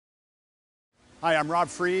Hi, I'm Rob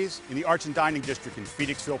Fries in the Arts and Dining District in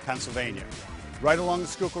Phoenixville, Pennsylvania. Right along the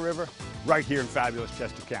Schuylkill River, right here in fabulous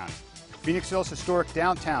Chester County. Phoenixville's historic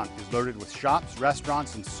downtown is loaded with shops,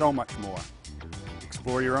 restaurants, and so much more.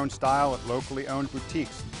 Explore your own style at locally owned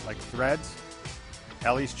boutiques like Threads,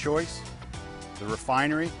 Ellie's Choice, The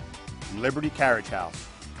Refinery, and Liberty Carriage House.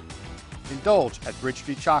 Indulge at Bridge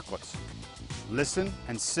Street Chocolates. Listen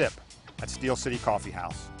and sip at Steel City Coffee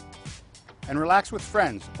House. And relax with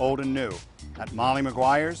friends, old and new, at Molly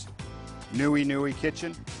McGuire's, Nui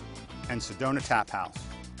Kitchen, and Sedona Tap House.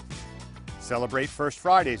 Celebrate First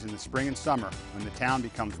Fridays in the spring and summer when the town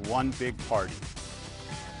becomes one big party.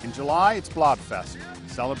 In July, it's Blobfest,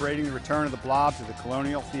 celebrating the return of the Blob to the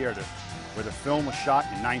Colonial Theater, where the film was shot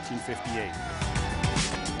in 1958.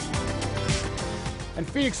 And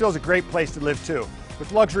Phoenixville is a great place to live too,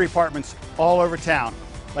 with luxury apartments all over town,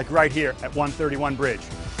 like right here at 131 Bridge.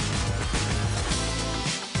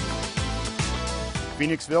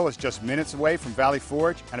 Phoenixville is just minutes away from Valley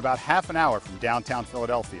Forge and about half an hour from downtown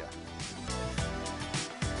Philadelphia.